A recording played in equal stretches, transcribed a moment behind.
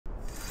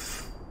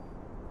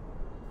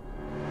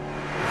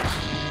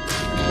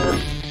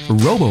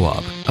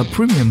Roboup, a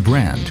premium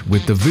brand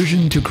with the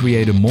vision to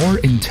create a more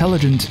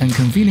intelligent and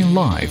convenient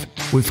life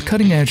with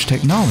cutting-edge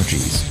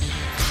technologies.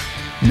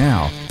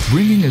 Now,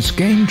 bringing a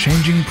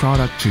game-changing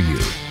product to you,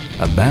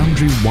 a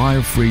boundary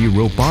wire-free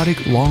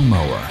robotic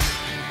lawnmower.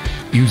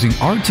 Using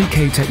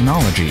RTK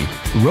technology,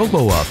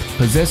 Roboup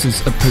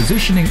possesses a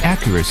positioning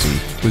accuracy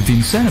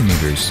within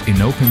centimeters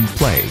in open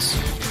place.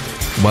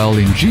 While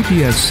in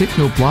GPS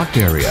signal-blocked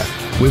area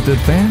with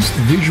advanced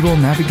visual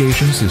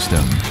navigation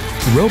system,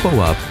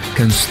 Roboup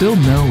can still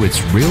know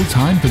its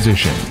real-time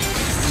position.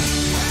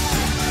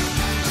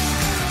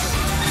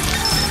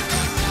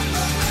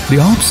 The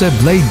offset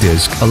blade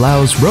disc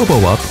allows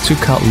Roboup to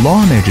cut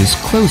lawn edges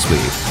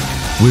closely.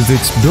 With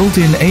its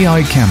built-in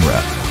AI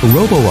camera,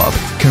 Roboup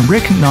can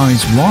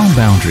recognize lawn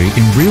boundary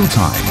in real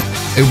time.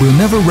 It will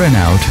never run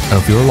out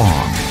of your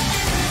lawn.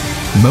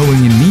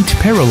 Mowing in neat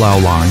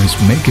parallel lines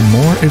make it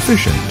more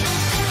efficient.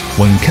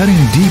 When cutting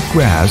deep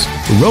grass,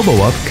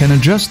 Roboup can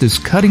adjust its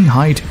cutting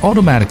height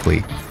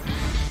automatically.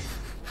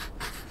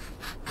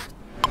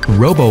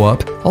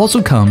 Roboup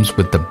also comes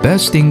with the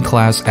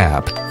best-in-class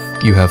app.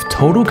 You have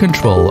total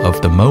control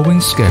of the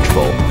mowing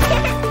schedule.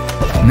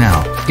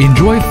 Now,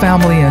 enjoy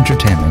family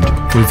entertainment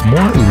with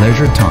more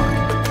leisure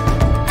time.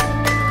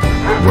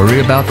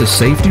 Worry about the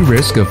safety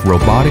risk of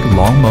robotic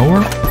lawnmower?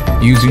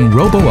 Using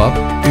Roboup,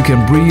 you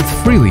can breathe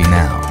freely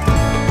now.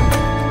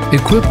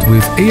 Equipped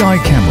with AI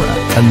camera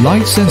and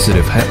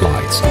light-sensitive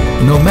headlights,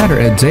 no matter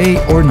at day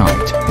or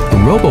night,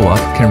 Roboup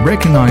can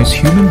recognize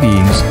human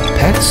beings,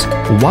 pets,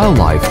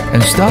 wildlife,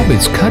 and stop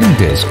its cutting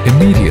disc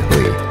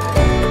immediately.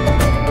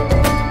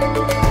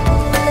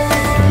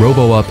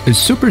 Roboup is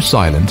super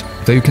silent,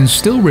 though you can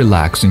still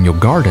relax in your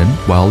garden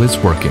while it's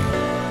working.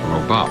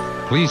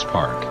 Roboup, please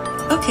park.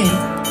 Okay.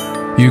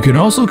 You can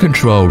also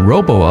control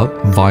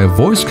Roboup via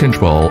voice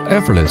control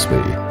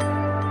effortlessly.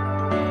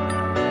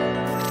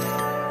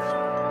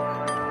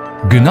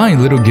 Good night,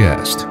 little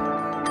guest.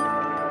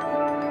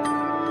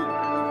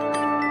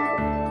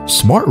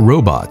 Smart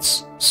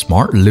robots,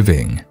 smart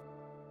living.